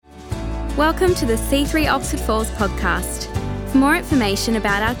Welcome to the C3 Oxford Falls podcast. For more information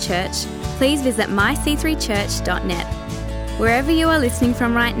about our church, please visit myc3church.net. Wherever you are listening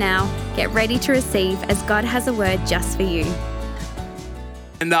from right now, get ready to receive as God has a word just for you.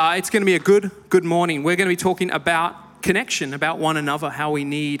 And it's going to be a good morning. We're going to be talking about connection, about one another, how we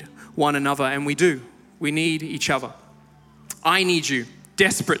need one another, and we do. We need each other. I need you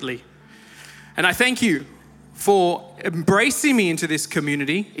desperately. And I thank you for embracing me into this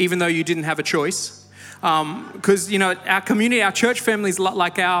community, even though you didn't have a choice. Because, our community, our church family is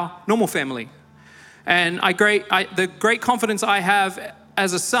like our normal family. And the great confidence I have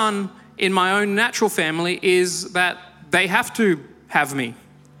as a son in my own natural family is that they have to have me.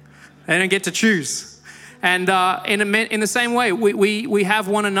 They don't get to choose. And in the same way, we have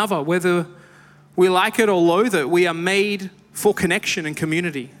one another, whether we like it or loathe it. We are made for connection and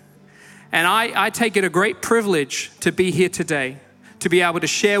community. And I take it a great privilege to be here today, to be able to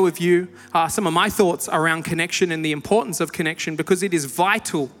share with you some of my thoughts around connection and the importance of connection, because it is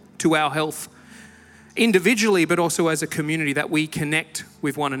vital to our health individually, but also as a community, that we connect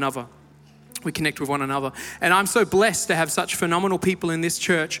with one another. We connect with one another. And I'm so blessed to have such phenomenal people in this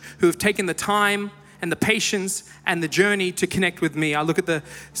church who have taken the time and the patience and the journey to connect with me. I look at the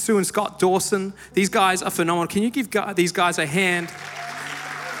Sue and Scott Dawson. These guys are phenomenal. Can you give these guys a hand?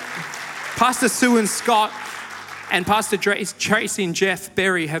 Pastor Sue and Scott and Pastor Tracy and Jeff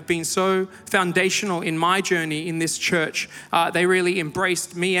Berry have been so foundational in my journey in this church. They really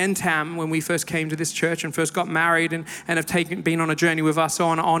embraced me and Tam when we first came to this church and first got married and have been on a journey with us. So I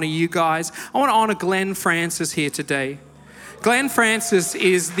want to honor you guys. I want to honor Glenn Francis here today. Glenn Francis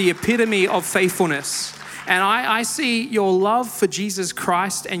is the epitome of faithfulness. And I see your love for Jesus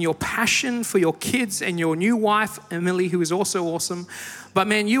Christ and your passion for your kids and your new wife, Emily, who is also awesome. But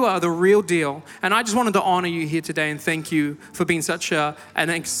man, you are the real deal. And I just wanted to honor you here today and thank you for being such an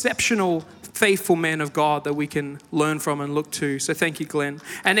exceptional, faithful man of God that we can learn from and look to. So thank you, Glenn.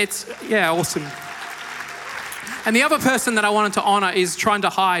 And awesome. And the other person that I wanted to honor is trying to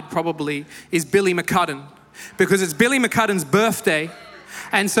hide probably is Billy McCudden, because it's Billy McCudden's birthday.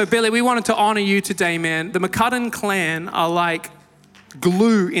 And so, Billy, we wanted to honor you today, man. The McCudden clan are like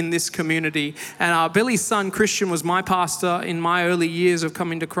glue in this community. And Billy's son, Christian, was my pastor in my early years of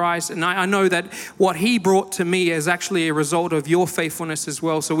coming to Christ. And I know that what he brought to me is actually a result of your faithfulness as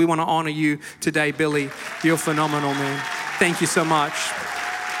well. So we want to honor you today, Billy. You're phenomenal, man. Thank you so much.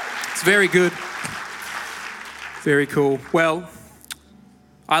 It's very good. Very cool. Well,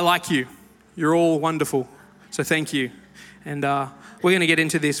 I like you. You're all wonderful. So thank you. And we're going to get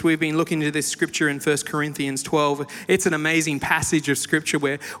into this. We've been looking into this scripture in 1 Corinthians 12. It's an amazing passage of scripture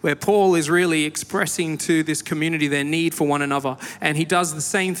where Paul is really expressing to this community their need for one another. And he does the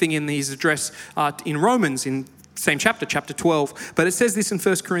same thing in his address in Romans, in same chapter 12. But it says this in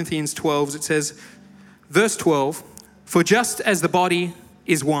 1 Corinthians 12. It says, verse 12, "For just as the body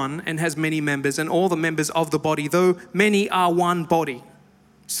is one and has many members, and all the members of the body, though many, are one body,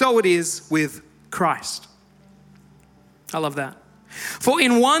 so it is with Christ." I love that. "For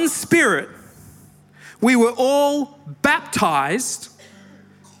in one spirit we were all baptized,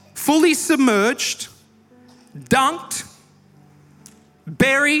 fully submerged, dunked,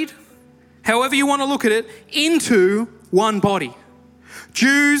 buried, however you want to look at it, into one body.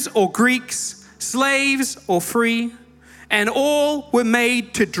 Jews or Greeks, slaves or free, and all were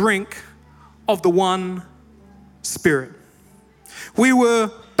made to drink of the one spirit." We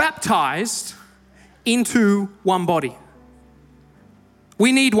were baptized into one body.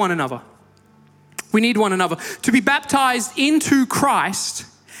 We need one another. We need one another. To be baptized into Christ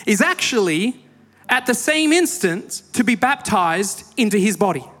is actually, at the same instant, to be baptized into his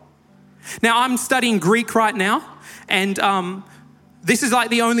body. Now, I'm studying Greek right now, and this is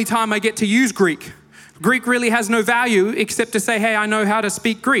like the only time I get to use Greek. Greek really has no value except to say, hey, I know how to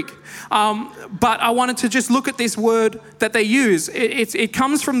speak Greek. But I wanted to just look at this word that they use. It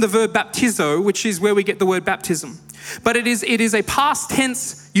comes from the verb baptizo, which is where we get the word baptism. But it is a past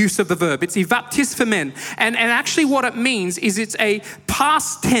tense use of the verb. It's baptis for men. And actually what it means is it's a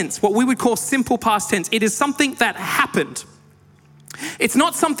past tense, what we would call simple past tense. It is something that happened. It's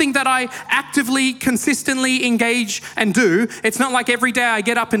not something that I actively, consistently engage and do. It's not like every day I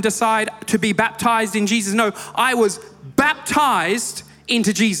get up and decide to be baptized in Jesus. No, I was baptized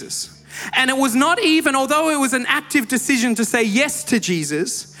into Jesus. And it was not even, although it was an active decision to say yes to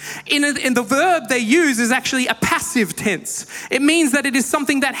Jesus, in the verb they use is actually a passive tense. It means that it is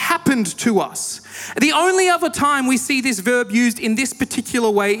something that happened to us. The only other time we see this verb used in this particular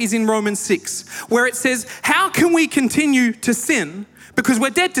way is in Romans 6, where it says, how can we continue to sin? Because we're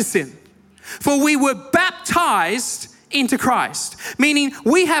dead to sin. For we were baptized into Christ, meaning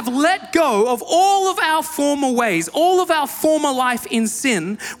we have let go of all of our former ways, all of our former life in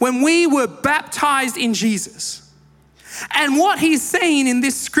sin when we were baptized in Jesus. And what he's saying in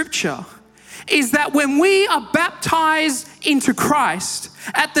this scripture is that when we are baptized into Christ,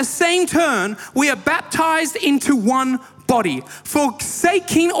 at the same turn, we are baptized into one body,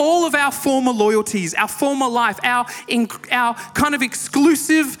 forsaking all of our former loyalties, our former life, our kind of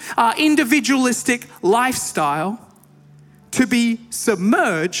exclusive, individualistic lifestyle, to be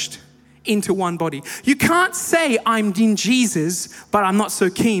submerged into one body. You can't say I'm in Jesus, but I'm not so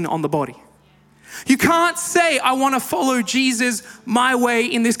keen on the body. You can't say I want to follow Jesus my way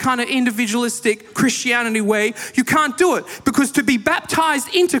in this kind of individualistic Christianity way. You can't do it, because to be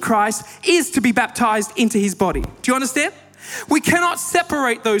baptized into Christ is to be baptized into his body. Do you understand? We cannot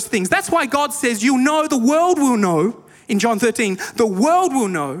separate those things. That's why God says, you know, the world will know, in John 13, the world will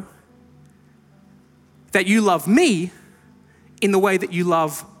know that you love me in the way that you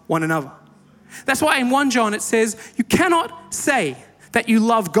love one another. That's why in 1 John it says, you cannot say that you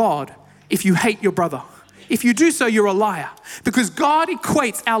love God if you hate your brother. If you do so, you're a liar, because God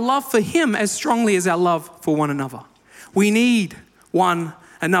equates our love for him as strongly as our love for one another. We need one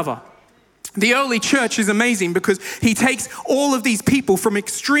another. The early church is amazing because he takes all of these people from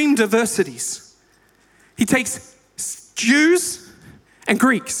extreme diversities. He takes Jews and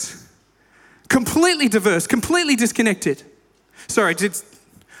Greeks, completely diverse, completely disconnected. Sorry,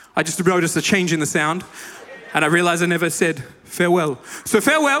 I just noticed a change in the sound, and I realized I never said farewell. So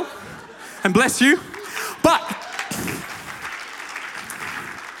farewell. And bless you. But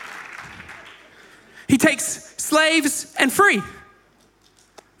he takes slaves and free.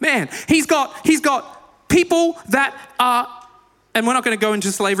 Man, he's got people that are, and we're not going to go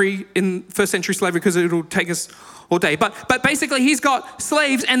into slavery in first century slavery because it'll take us all day. But basically he's got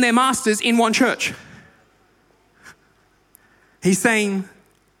slaves and their masters in one church. He's saying,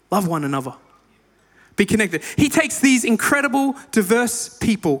 love one another. Be connected. He takes these incredible, diverse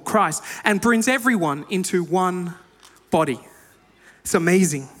people, Christ, and brings everyone into one body. It's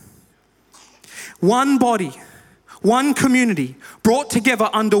amazing. One body, one community, brought together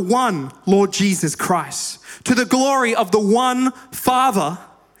under one Lord Jesus Christ, to the glory of the one Father,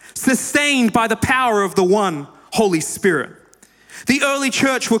 sustained by the power of the one Holy Spirit. The early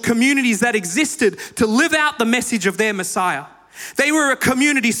church were communities that existed to live out the message of their Messiah. They were a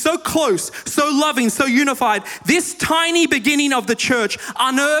community so close, so loving, so unified. This tiny beginning of the church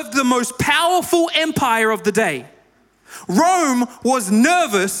unearthed the most powerful empire of the day. Rome was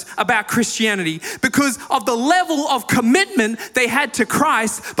nervous about Christianity because of the level of commitment they had to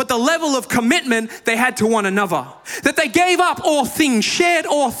Christ, but the level of commitment they had to one another. That they gave up all things, shared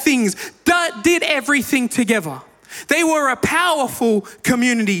all things, did everything together. They were a powerful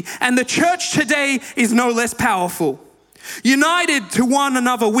community, and the church today is no less powerful. United to one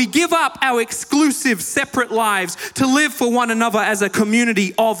another, we give up our exclusive, separate lives to live for one another as a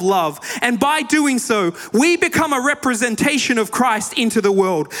community of love. And by doing so, we become a representation of Christ into the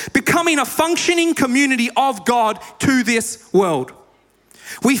world, becoming a functioning community of God to this world.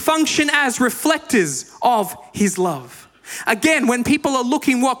 We function as reflectors of his love. Again, when people are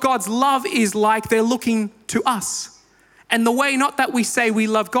looking what God's love is like, they're looking to us. And the way, not that we say we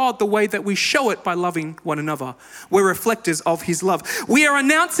love God, the way that we show it by loving one another. We're reflectors of his love. We are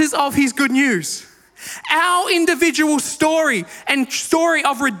announcers of his good news. Our individual story and story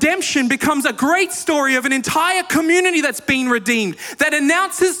of redemption becomes a great story of an entire community that's been redeemed, that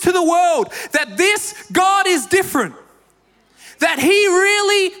announces to the world that this God is different, that he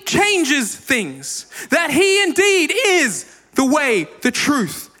really changes things, that he indeed is the way, the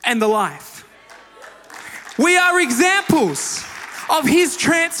truth, and the life. We are examples of his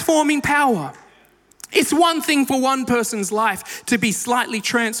transforming power. It's one thing for one person's life to be slightly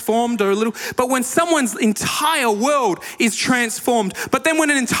transformed or a little, but when someone's entire world is transformed, but then when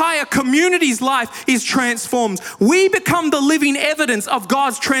an entire community's life is transformed, we become the living evidence of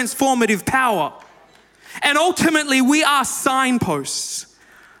God's transformative power. And ultimately, we are signposts.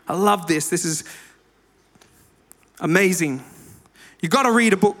 I love this. This is amazing. You've got to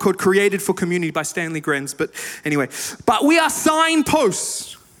read a book called Created for Community by Stanley Grenz. But anyway, but we are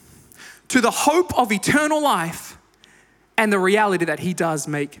signposts to the hope of eternal life and the reality that he does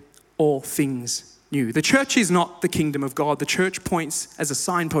make all things new. The church is not the kingdom of God. The church points as a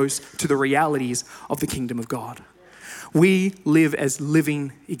signpost to the realities of the kingdom of God. We live as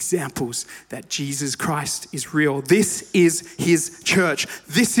living examples that Jesus Christ is real. This is his church.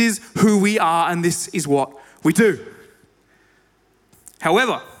 This is who we are, and this is what we do.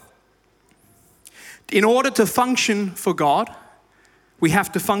 However, in order to function for God, we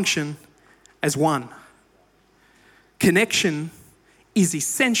have to function as one. connection is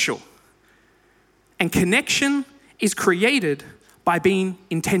essential. And connection is created by being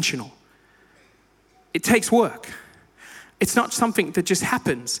intentional. It takes work. It's not something that just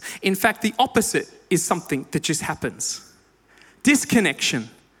happens. In fact, the opposite is something that just happens. Disconnection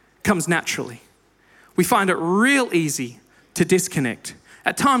comes naturally. We find it real easy to disconnect.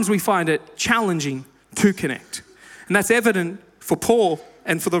 At times we find it challenging to connect. And that's evident for Paul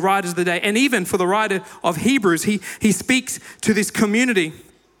and for the writers of the day, and even for the writer of Hebrews. He speaks to this community.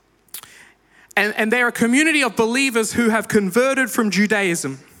 And they're a community of believers who have converted from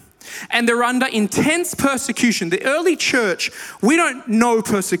Judaism. And they're under intense persecution. The early church, we don't know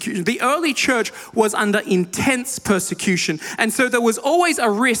persecution. The early church was under intense persecution. And so there was always a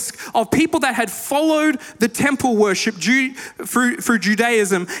risk of people that had followed the temple worship through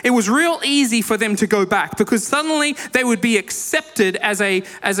Judaism. It was real easy for them to go back because suddenly they would be accepted as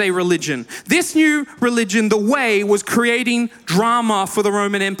a religion. This new religion, the Way, was creating drama for the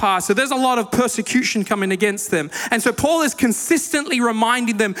Roman Empire. So there's a lot of persecution coming against them. And so Paul is consistently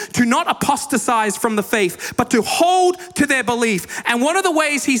reminding them to not apostatize from the faith, but to hold to their belief. And one of the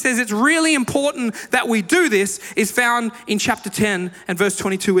ways he says it's really important that we do this is found in chapter 10 and verse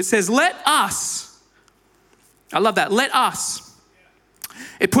 22. It says, let us, I love that, let us.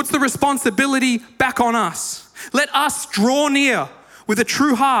 It puts the responsibility back on us. Let us draw near with a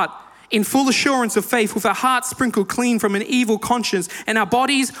true heart in full assurance of faith, with our hearts sprinkled clean from an evil conscience and our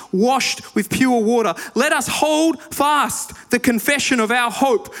bodies washed with pure water. Let us hold fast the confession of our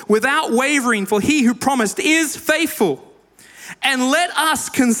hope without wavering, for he who promised is faithful. And let us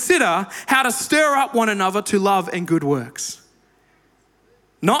consider how to stir up one another to love and good works,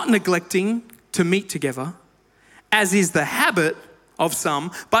 not neglecting to meet together, as is the habit of some,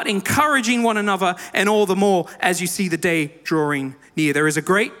 but encouraging one another, and all the more as you see the day drawing near. There is a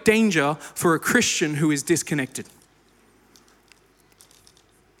great danger for a Christian who is disconnected.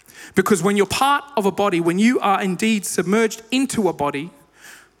 Because when you're part of a body, when you are indeed submerged into a body,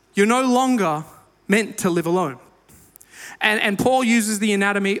 you're no longer meant to live alone. And Paul uses the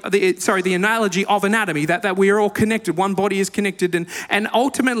analogy of anatomy, that we are all connected. One body is connected. And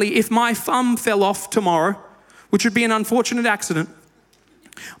ultimately, if my thumb fell off tomorrow, which would be an unfortunate accident,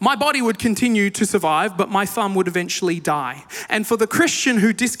 my body would continue to survive, but my thumb would eventually die. And for the Christian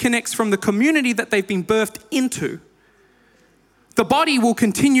who disconnects from the community that they've been birthed into, the body will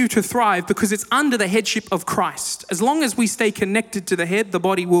continue to thrive because it's under the headship of Christ. As long as we stay connected to the head, the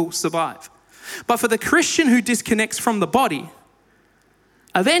body will survive. But for the Christian who disconnects from the body,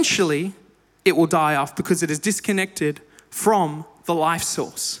 eventually it will die off because it is disconnected from the life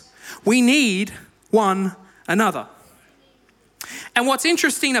source. We need one another. And what's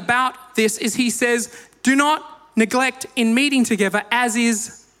interesting about this is he says, do not neglect in meeting together, as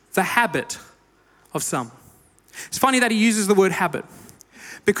is the habit of some. It's funny that he uses the word habit,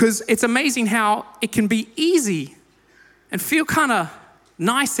 because it's amazing how it can be easy and feel kind of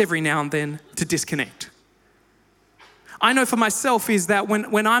nice every now and then to disconnect. I know for myself is that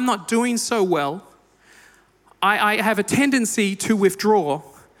when I'm not doing so well, I have a tendency to withdraw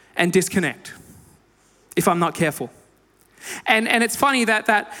and disconnect if I'm not careful. And it's funny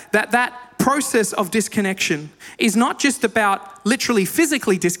that process of disconnection is not just about literally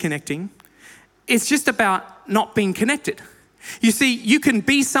physically disconnecting. It's just about not being connected. You see, you can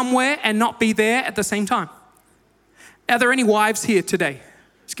be somewhere and not be there at the same time. Are there any wives here today?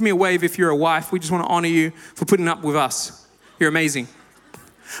 Just give me a wave if you're a wife. We just want to honor you for putting up with us. You're amazing.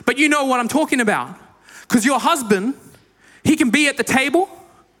 But you know what I'm talking about. Because your husband, he can be at the table.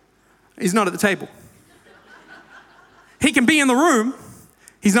 He's not at the table. He can be in the room.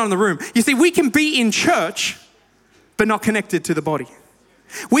 He's not in the room. You see, we can be in church, but not connected to the body.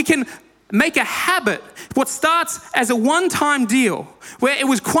 We can make a habit, what starts as a one-time deal, where it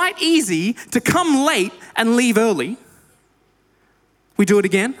was quite easy to come late and leave early. We do it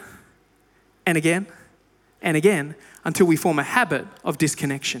again and again and again until we form a habit of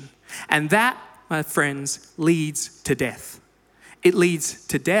disconnection. And that, my friends, leads to death. It leads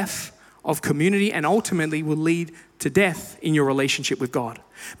to death of community and ultimately will lead to death in your relationship with God,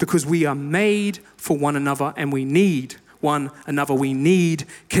 because we are made for one another and we need one another. We need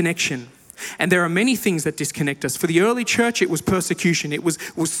connection. And there are many things that disconnect us. For the early church, it was persecution. It was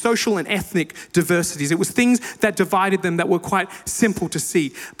social and ethnic diversities. It was things that divided them that were quite simple to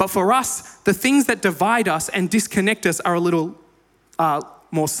see. But for us, the things that divide us and disconnect us are a little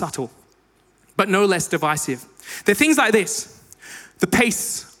more subtle, but no less divisive. They're things like this: the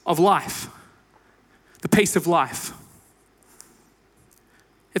pace of life. The pace of life.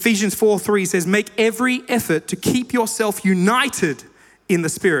 Ephesians 4:3 says, make every effort to keep yourself united in the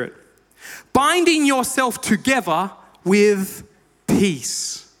Spirit, binding yourself together with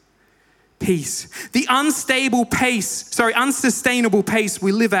peace. Peace. The unsustainable pace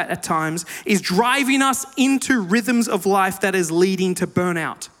we live at times is driving us into rhythms of life that is leading to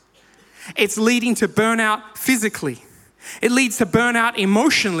burnout. It's leading to burnout physically. It leads to burnout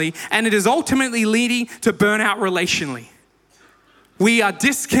emotionally, and it is ultimately leading to burnout relationally. We are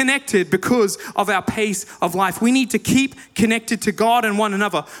disconnected because of our pace of life. We need to keep connected to God and one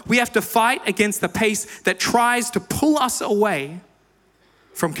another. We have to fight against the pace that tries to pull us away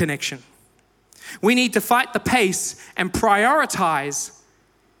from connection. We need to fight the pace and prioritize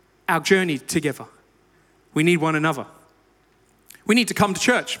our journey together. We need one another. We need to come to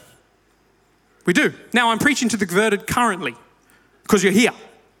church. We do. Now, I'm preaching to the converted currently because you're here.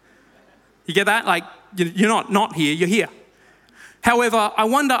 You get that? Like, you're not here, you're here. However, I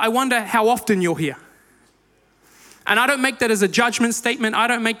wonder how often you're here. And I don't make that as a judgment statement. I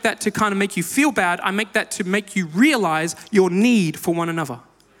don't make that to kind of make you feel bad. I make that to make you realize your need for one another.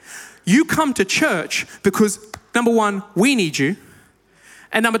 You come to church because, number one, we need you.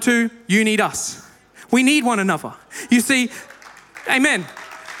 And number two, you need us. We need one another. You see, amen.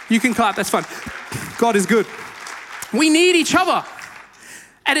 You can clap, that's fun. God is good. We need each other.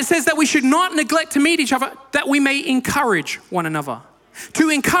 And it says that we should not neglect to meet each other, that we may encourage one another. To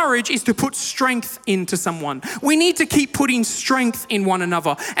encourage is to put strength into someone. We need to keep putting strength in one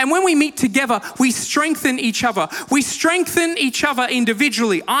another. And when we meet together, we strengthen each other. We strengthen each other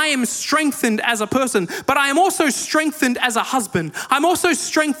individually. I am strengthened as a person, but I am also strengthened as a husband. I'm also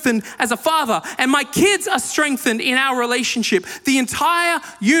strengthened as a father. And my kids are strengthened in our relationship. The entire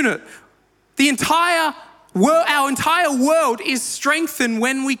unit, our entire world is strengthened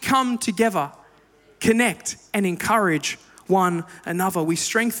when we come together, connect and encourage one another. We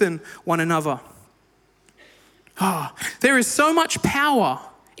strengthen one another. There is so much power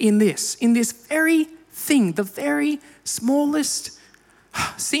in this very thing, the very smallest,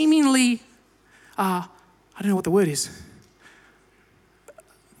 seemingly, I don't know what the word is.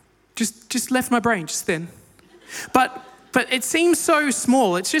 Just left my brain just then. But it seems so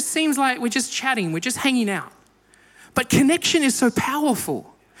small. It just seems like we're just chatting, we're just hanging out. But connection is so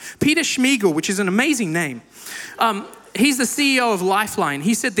powerful. Peter Schmegel, which is an amazing name, he's the CEO of Lifeline.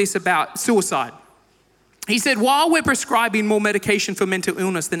 He said this about suicide. He said, while we're prescribing more medication for mental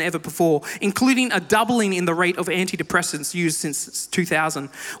illness than ever before, including a doubling in the rate of antidepressants used since 2000,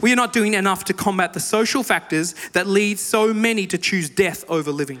 we are not doing enough to combat the social factors that lead so many to choose death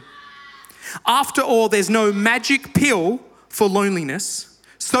over living. After all, there's no magic pill for loneliness,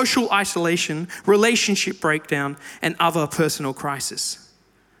 social isolation, relationship breakdown, and other personal crisis.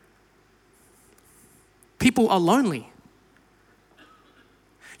 People are lonely.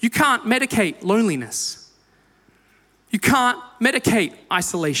 You can't medicate loneliness. You can't medicate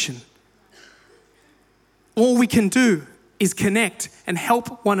isolation. All we can do is connect and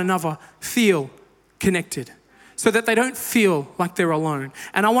help one another feel connected so that they don't feel like they're alone.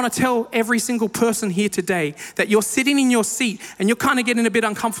 And I want to tell every single person here today that you're sitting in your seat and you're kind of getting a bit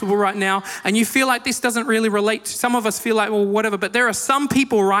uncomfortable right now and you feel like this doesn't really relate. Some of us feel like, well, whatever, but there are some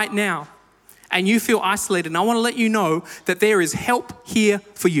people right now and you feel isolated. And I want to let you know that there is help here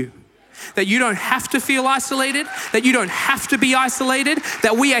for you. That you don't have to feel isolated, that you don't have to be isolated,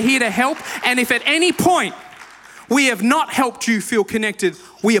 that we are here to help. And if at any point we have not helped you feel connected,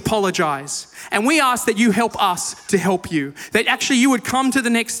 we apologize. And we ask that you help us to help you. That actually you would come to the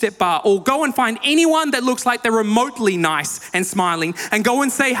Next Step bar or go and find anyone that looks like they're remotely nice and smiling and go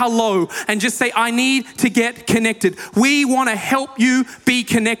and say hello and just say, I need to get connected. We want to help you be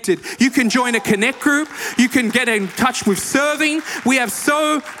connected. You can join a connect group. You can get in touch with serving. We have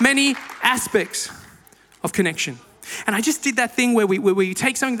so many aspects of connection. And I just did that thing where we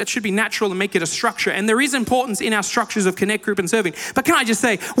take something that should be natural and make it a structure. And there is importance in our structures of connect group and serving. But can I just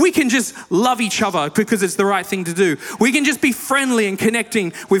say, we can just love each other because it's the right thing to do. We can just be friendly and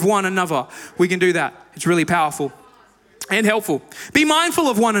connecting with one another. We can do that. It's really powerful and helpful. Be mindful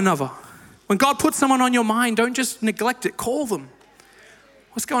of one another. When God puts someone on your mind, don't just neglect it. Call them.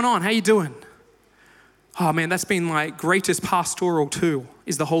 What's going on? How you doing? Oh man, that's been my greatest pastoral tool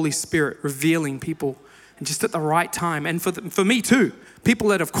is the Holy Spirit revealing people and just at the right time. And for me too, people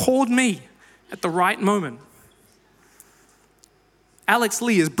that have called me at the right moment. Alex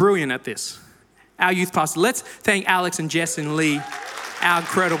Lee is brilliant at this. Our youth pastor. Let's thank Alex and Jess and Lee, our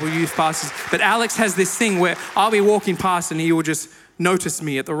incredible youth pastors. But Alex has this thing where I'll be walking past and he will just notice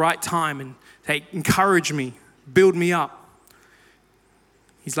me at the right time and encourage me, build me up.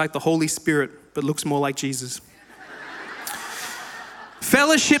 He's like the Holy Spirit, but looks more like Jesus.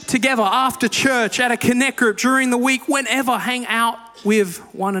 Fellowship together after church, at a connect group, during the week, whenever, hang out with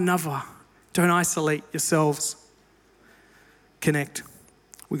one another. Don't isolate yourselves. connect.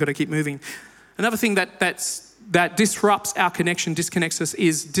 We've got to keep moving. Another thing that disrupts our connection, disconnects us,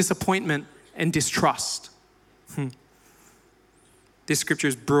 is disappointment and distrust. This scripture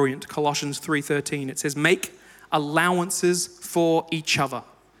is brilliant. Colossians 3:13. It says, make allowances for each other.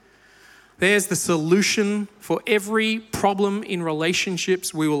 There's the solution for every problem in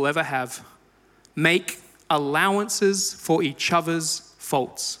relationships we will ever have. Make allowances for each other's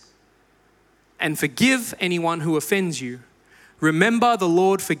faults. And forgive anyone who offends you. Remember, the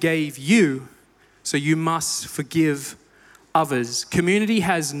Lord forgave you, so you must forgive others. Community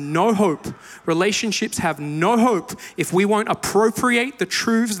has no hope. Relationships have no hope if we won't appropriate the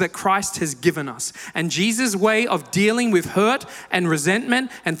truths that Christ has given us. And Jesus' way of dealing with hurt and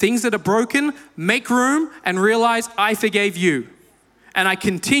resentment and things that are broken, make room and realize, I forgave you. And I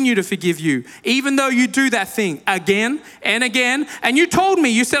continue to forgive you, even though you do that thing again and again. And you told me,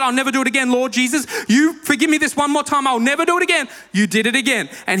 you said, I'll never do it again, Lord Jesus. You forgive me this one more time, I'll never do it again. You did it again.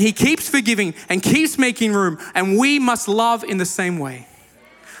 And he keeps forgiving and keeps making room. And we must love in the same way.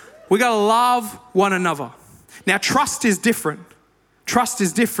 We got to love one another. Now, trust is different. Trust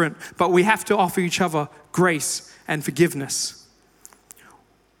is different, but we have to offer each other grace and forgiveness.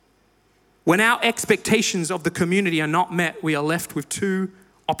 When our expectations of the community are not met, we are left with two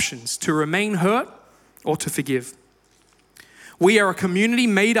options: to remain hurt or to forgive. We are a community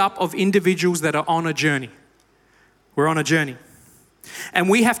made up of individuals that are on a journey. We're on a journey. And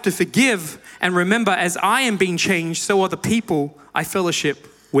we have to forgive and remember, as I am being changed, so are the people I fellowship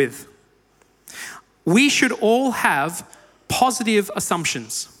with. We should all have positive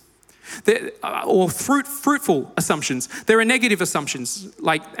assumptions. Or fruitful assumptions. There are negative assumptions,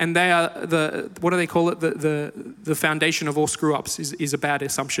 and they are what do they call it? The foundation of all screw ups is a bad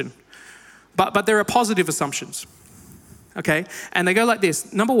assumption. But there are positive assumptions. Okay? And they go like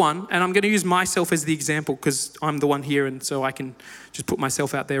this. Number one, and I'm going to use myself as the example because I'm the one here, and so I can just put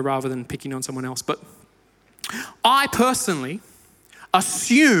myself out there rather than picking on someone else. But I personally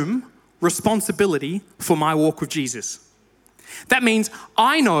assume responsibility for my walk with Jesus. That means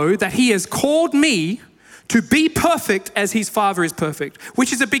I know that he has called me to be perfect as his Father is perfect,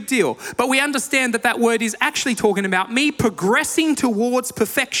 which is a big deal. But we understand that word is actually talking about me progressing towards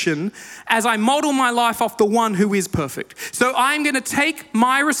perfection as I model my life off the one who is perfect. So I'm going to take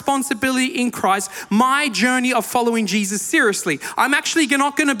my responsibility in Christ, my journey of following Jesus seriously. I'm actually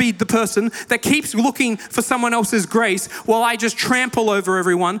not going to be the person that keeps looking for someone else's grace while I just trample over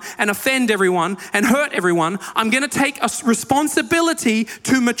everyone and offend everyone and hurt everyone. I'm going to take a responsibility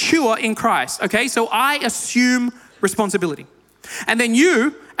to mature in Christ. Okay, so I assume responsibility. And then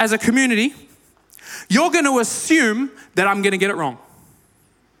you, as a community, you're going to assume that I'm going to get it wrong.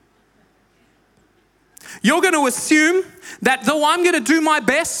 You're going to assume that though I'm going to do my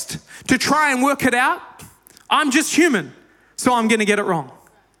best to try and work it out, I'm just human, so I'm going to get it wrong.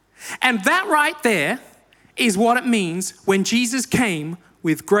 And that right there is what it means when Jesus came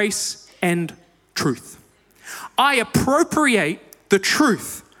with grace and truth. I appropriate the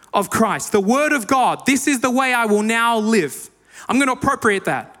truth of Christ, the word of God. This is the way I will now live. I'm going to appropriate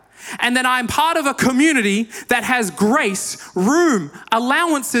that. And then I'm part of a community that has grace, room,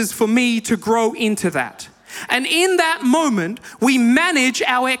 allowances for me to grow into that. And in that moment, we manage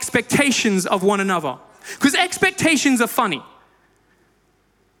our expectations of one another. Because expectations are funny.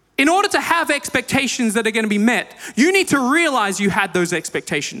 In order to have expectations that are going to be met, you need to realize you had those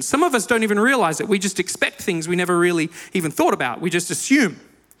expectations. Some of us don't even realize it. We just expect things we never really even thought about. We just assume.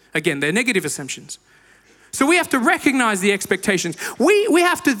 Again, they're negative assumptions. So we have to recognize the expectations. We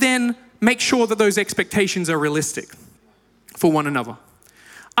have to then make sure that those expectations are realistic for one another.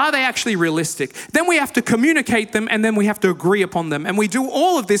 Are they actually realistic? Then we have to communicate them, and then we have to agree upon them. And we do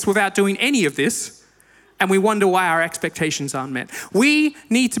all of this without doing any of this, and we wonder why our expectations aren't met. We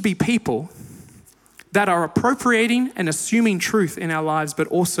need to be people that are appropriating and assuming truth in our lives, but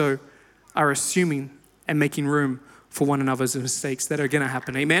also are assuming and making room for one another's mistakes that are going to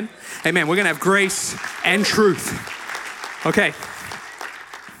happen. Amen? Amen. We're going to have grace and truth. Okay.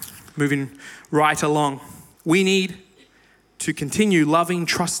 Moving right along. We need to continue loving,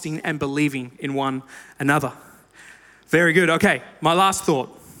 trusting, and believing in one another. Very good. Okay. My last thought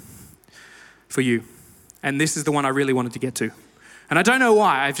for you. And this is the one I really wanted to get to. And I don't know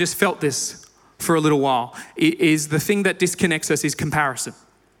why. I've just felt this for a little while. It is the thing that disconnects us is comparison.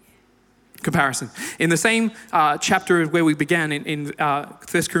 Comparison. In the same chapter where we began in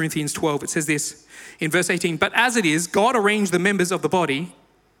 1 Corinthians 12, it says this in verse 18, but as it is, God arranged the members of the body,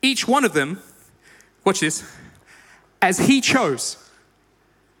 each one of them, watch this, as he chose.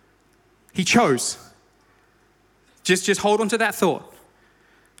 He chose. Just hold on to that thought.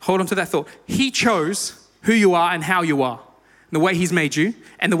 Hold on to that thought. He chose who you are and how you are. the way he's made you,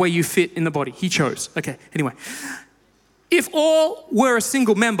 and the way you fit in the body. He chose. Okay, anyway. If all were a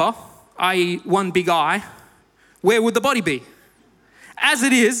single member, i.e. one big eye, where would the body be? As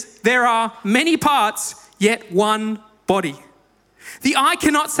it is, there are many parts, yet one body. The eye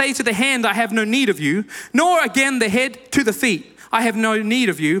cannot say to the hand, I have no need of you, nor again the head to the feet, I have no need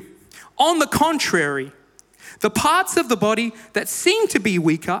of you. On the contrary, the parts of the body that seem to be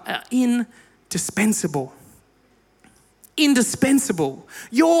weaker are indispensable. Indispensable.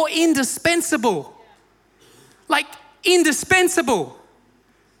 You're indispensable. Like indispensable.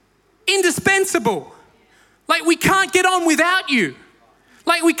 Indispensable. Like we can't get on without you.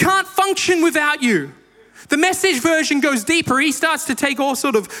 Like we can't function without you. The Message version goes deeper. He starts to take all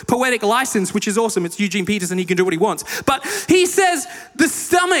sort of poetic license, which is awesome. It's Eugene Peterson. He can do what he wants. But he says the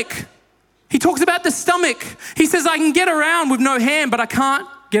stomach. He talks about the stomach. He says, I can get around with no hand, but I can't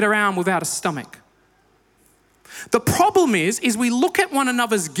get around without a stomach. The problem is we look at one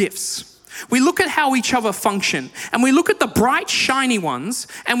another's gifts. We look at how each other function, and we look at the bright, shiny ones,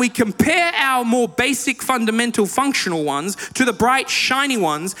 and we compare our more basic, fundamental, functional ones to the bright, shiny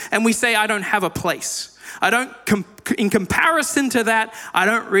ones, and we say, I don't have a place. In comparison to that, I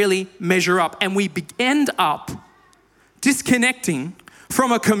don't really measure up. And we end up disconnecting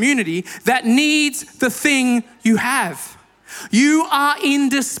from a community that needs the thing you have. You are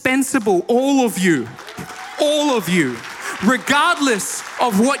indispensable, all of you. All of you. Regardless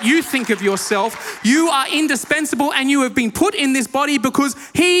of what you think of yourself, you are indispensable, and you have been put in this body because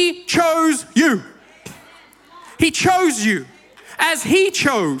He chose you. He chose you as He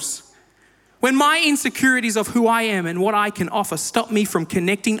chose. When my insecurities of who I am and what I can offer stop me from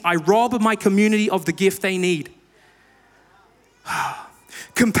connecting, I rob my community of the gift they need.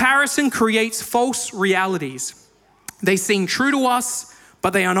 Comparison creates false realities. They seem true to us,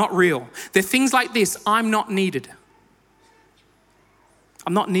 but they are not real. They're things like this: I'm not needed.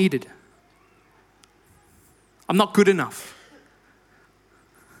 I'm not needed. I'm not good enough.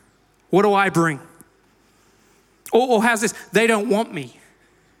 What do I bring? Or how's this? They don't want me.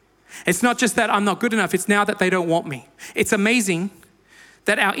 It's not just that I'm not good enough, it's now that they don't want me. It's amazing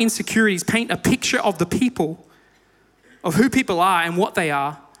that our insecurities paint a picture of the people, of who people are and what they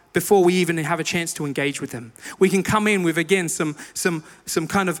are, before we even have a chance to engage with them. We can come in with, again, some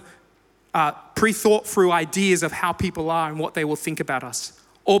kind of pre-thought through ideas of how people are and what they will think about us,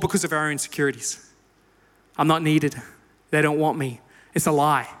 all because of our insecurities. I'm not needed. They don't want me. It's a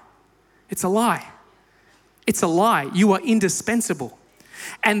lie. It's a lie. It's a lie. You are indispensable.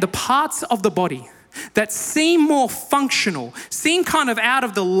 And the parts of the body that seem more functional, seem kind of out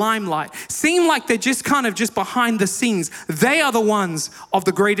of the limelight, seem like they're just kind of just behind the scenes, they are the ones of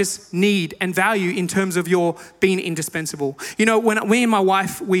the greatest need and value in terms of your being indispensable. You know, when me and my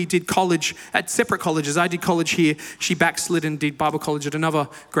wife, we did college at separate colleges. I did college here. She backslid and did Bible college at another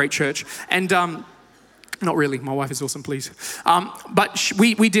great church. And not really. My wife is awesome, please. But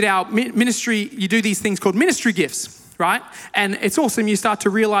we did our ministry. You do these things called ministry gifts, right? And it's awesome. You start to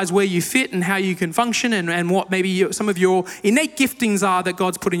realize where you fit and how you can function and what maybe some of your innate giftings are that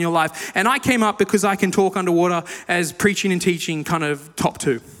God's put in your life. And I came up because I can talk underwater as preaching and teaching kind of top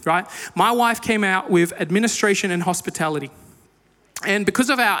two, right? My wife came out with administration and hospitality. And because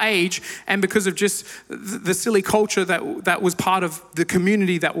of our age and because of just the silly culture that was part of the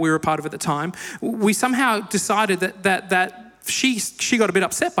community that we were a part of at the time, we somehow decided that she got a bit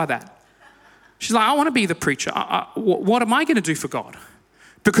upset by that. She's like, I want to be the preacher. What am I going to do for God?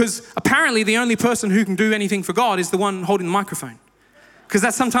 Because apparently the only person who can do anything for God is the one holding the microphone. Because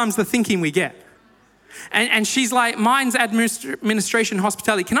that's sometimes the thinking we get. And she's like, mine's administration and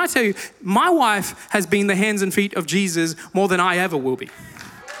hospitality. Can I tell you, my wife has been the hands and feet of Jesus more than I ever will be.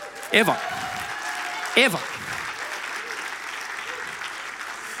 Ever. Ever.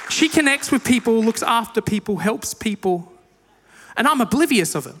 She connects with people, looks after people, helps people. And I'm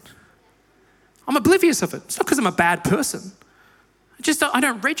oblivious of it. I'm oblivious of it. It's not because I'm a bad person. I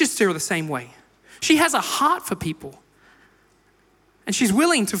don't register the same way. She has a heart for people. And she's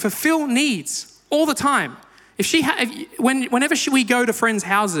willing to fulfill needs all the time. Whenever we go to friends'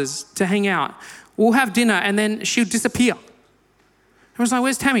 houses to hang out, we'll have dinner and then she'll disappear. I was like,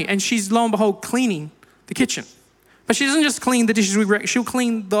 where's Tammy? And she's, lo and behold, cleaning the kitchen. But she doesn't just clean the dishes we wreck. She'll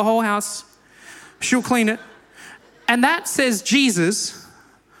clean the whole house. She'll clean it. And that says Jesus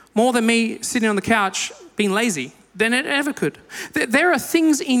more than me sitting on the couch being lazy than it ever could. There are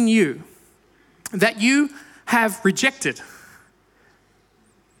things in you that you have rejected.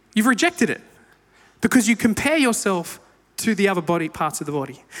 You've rejected it because you compare yourself to the other parts of the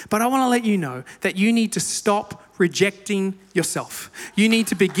body. But I want to let you know that you need to stop rejecting yourself. You need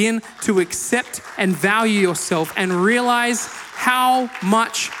to begin to accept and value yourself and realize how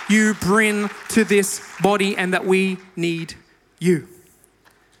much you bring to this body and that we need you.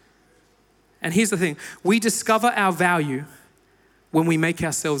 And here's the thing, we discover our value when we make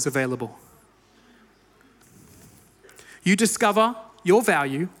ourselves available. You discover your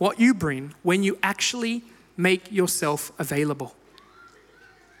value, what you bring, when you actually make yourself available.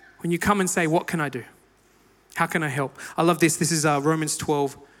 When you come and say, what can I do? How can I help? I love this. This is Romans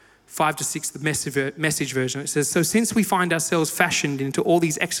 12, 5-6, the message version. It says, so since we find ourselves fashioned into all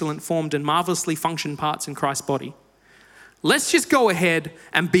these excellent formed and marvelously functioned parts in Christ's body, let's just go ahead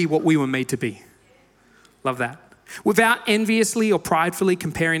and be what we were made to be. Love that. Without enviously or pridefully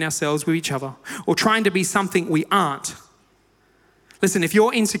comparing ourselves with each other or trying to be something we aren't. Listen, if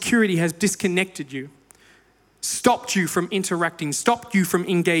your insecurity has disconnected you, stopped you from interacting, stopped you from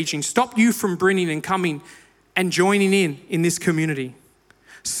engaging, stopped you from bringing and coming and joining in this community,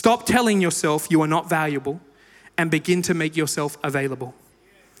 stop telling yourself you are not valuable and begin to make yourself available.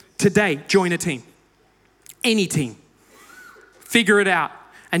 Today, join a team. Any team. Figure it out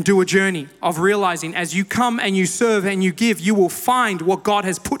and do a journey of realizing as you come and you serve and you give, you will find what God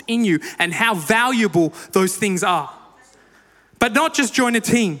has put in you and how valuable those things are. But not just join a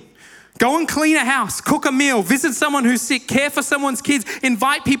team. Go and clean a house, cook a meal, visit someone who's sick, care for someone's kids,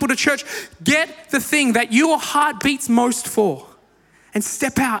 invite people to church. Get the thing that your heart beats most for and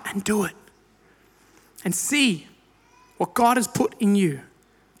step out and do it. And see what God has put in you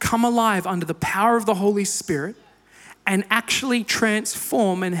come alive under the power of the Holy Spirit and actually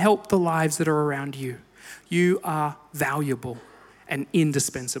transform and help the lives that are around you. You are valuable and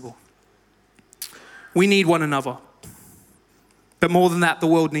indispensable. We need one another. But more than that, the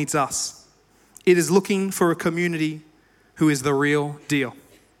world needs us. It is looking for a community who is the real deal.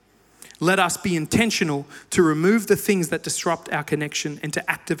 Let us be intentional to remove the things that disrupt our connection and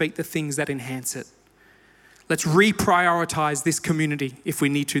to activate the things that enhance it. Let's reprioritize this community if we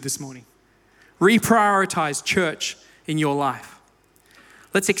need to this morning. Reprioritize church in your life.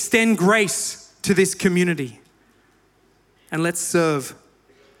 Let's extend grace to this community and let's serve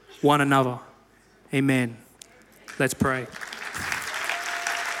one another. Amen. Let's pray.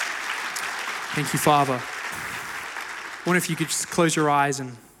 Thank you, Father. I wonder if you could just close your eyes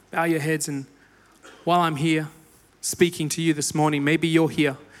and bow your heads. And while I'm here speaking to you this morning, maybe you're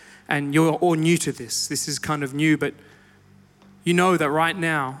here and you're all new to this. This is kind of new, but you know that right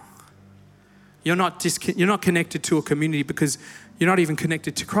now you're not connected to a community because you're not even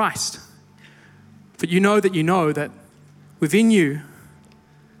connected to Christ. But you know that within you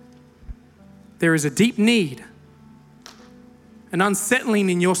there is a deep need, an unsettling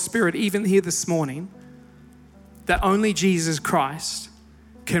in your spirit, even here this morning, that only Jesus Christ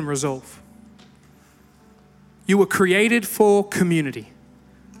can resolve. You were created for community,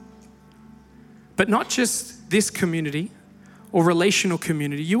 but not just this community or relational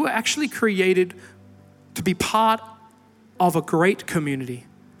community. You were actually created to be part of a great community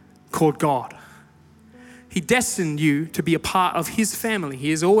called God. He destined you to be a part of His family.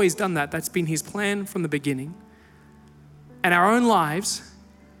 He has always done that. That's been His plan from the beginning. And our own lives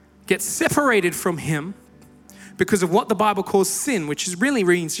get separated from Him because of what the Bible calls sin, which is really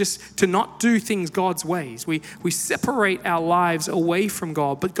means just to not do things God's ways. We separate our lives away from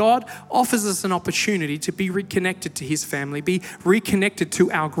God, but God offers us an opportunity to be reconnected to His family, be reconnected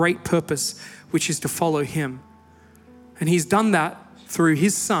to our great purpose, which is to follow Him. And He's done that through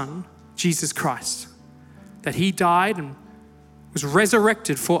His Son, Jesus Christ, that He died and was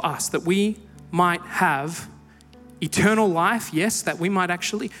resurrected for us, that we might have eternal life, yes, that we might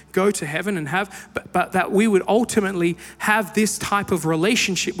actually go to heaven and have, but that we would ultimately have this type of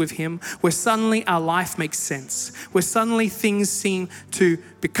relationship with Him where suddenly our life makes sense, where suddenly things seem to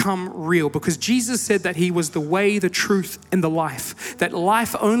become real, because Jesus said that He was the way, the truth, and the life, that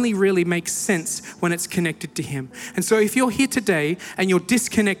life only really makes sense when it's connected to Him. And so if you're here today and you're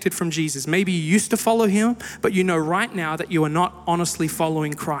disconnected from Jesus, maybe you used to follow Him, but you know right now that you are not honestly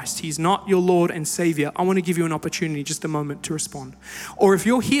following Christ. He's not your Lord and Savior. I want to give you an opportunity, just a moment, to respond. Or if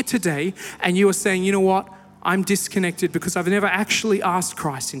you're here today and you are saying, you know what, I'm disconnected because I've never actually asked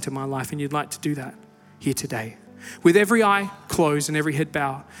Christ into my life, and you'd like to do that here today. With every eye closed and every head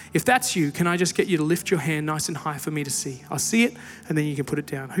bowed. If that's you, can I just get you to lift your hand nice and high for me to see? I'll see it and then you can put it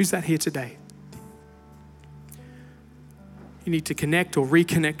down. Who's that here today? You need to connect or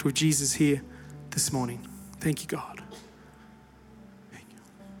reconnect with Jesus here this morning. Thank you, God. Thank you.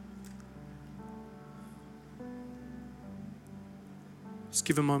 Just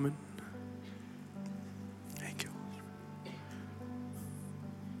give a moment. Thank you.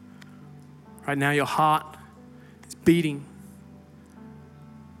 Right now, your heart beating.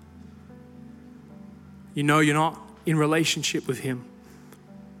 You know you're not in relationship with Him.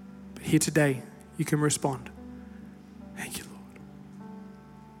 But here today, you can respond. Thank you, Lord.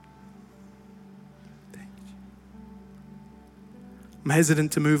 Thank you. I'm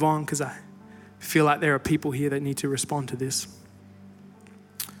hesitant to move on because I feel like there are people here that need to respond to this.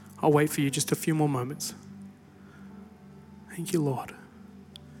 I'll wait for you just a few more moments. Thank you, Lord.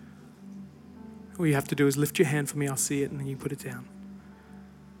 All you have to do is lift your hand for me. I'll see it and then you put it down.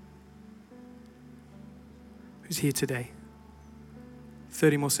 Who's here today?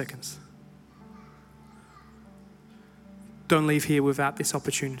 30 more seconds. Don't leave here without this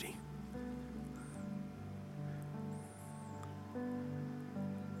opportunity.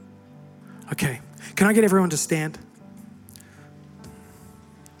 Okay, can I get everyone to stand?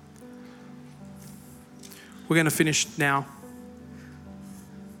 We're going to finish now.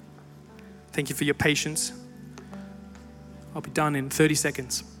 Thank you for your patience. I'll be done in 30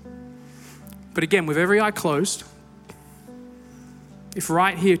 seconds. But again, with every eye closed, if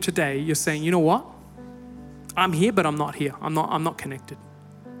right here today you're saying, you know what? I'm here, but I'm not here. I'm not connected.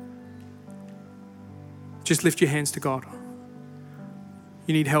 Just lift your hands to God.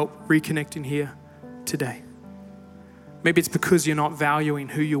 You need help reconnecting here today. Maybe it's because you're not valuing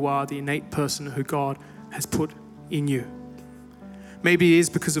who you are, the innate person who God has put in you. Maybe it is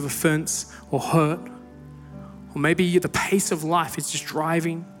because of offense or hurt, or maybe the pace of life is just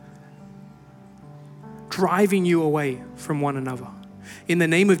driving you away from one another. In the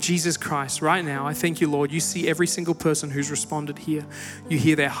name of Jesus Christ, right now, I thank you, Lord. You see every single person who's responded here. You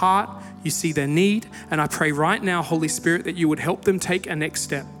hear their heart, you see their need, and I pray right now, Holy Spirit, that you would help them take a next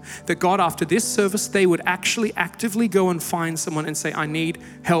step. That God, after this service, they would actually actively go and find someone and say, I need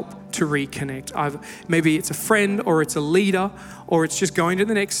help to reconnect. Maybe it's a friend or it's a leader or it's just going to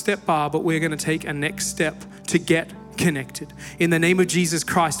the next step bar, but we're going to take a next step to get connected. In the name of Jesus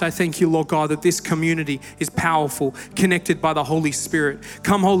Christ, I thank you, Lord God, that this community is powerful, connected by the Holy Spirit.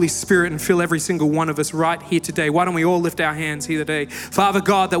 Come, Holy Spirit, and fill every single one of us right here today. Why don't we all lift our hands here today? Father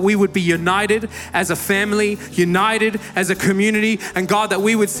God, that we would be united as a family, united as a community, and God, that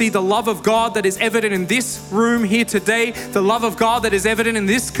we would see the love of God that is evident in this room here today, the love of God that is evident in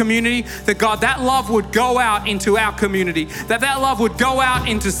this community, that God, that love would go out into our community, that love would go out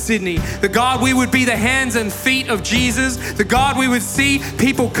into Sydney, that God, we would be the hands and feet of Jesus, that God, we would see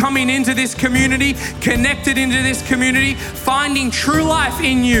people coming into this community, connected into this community, finding true life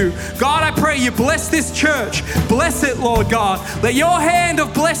in you. God, I pray you bless this church. Bless it, Lord God. Let your hand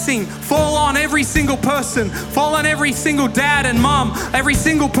of blessing fall on every single person, fall on every single dad and mom, every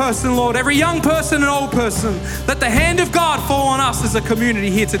single person, Lord, every young person and old person. Let the hand of God fall on us as a community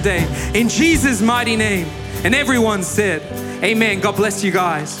here today. In Jesus' mighty name. And everyone said, amen. God bless you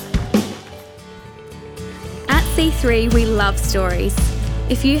guys. At C3, we love stories.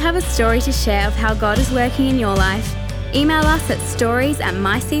 If you have a story to share of how God is working in your life, email us at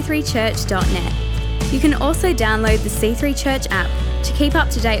stories@myc3church.net. You can also download the C3 Church app to keep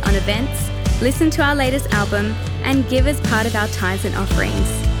up to date on events, listen to our latest album, and give as part of our tithes and offerings.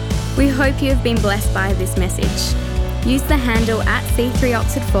 We hope you have been blessed by this message. Use the handle @C3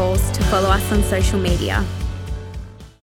 Oxford Falls to follow us on social media.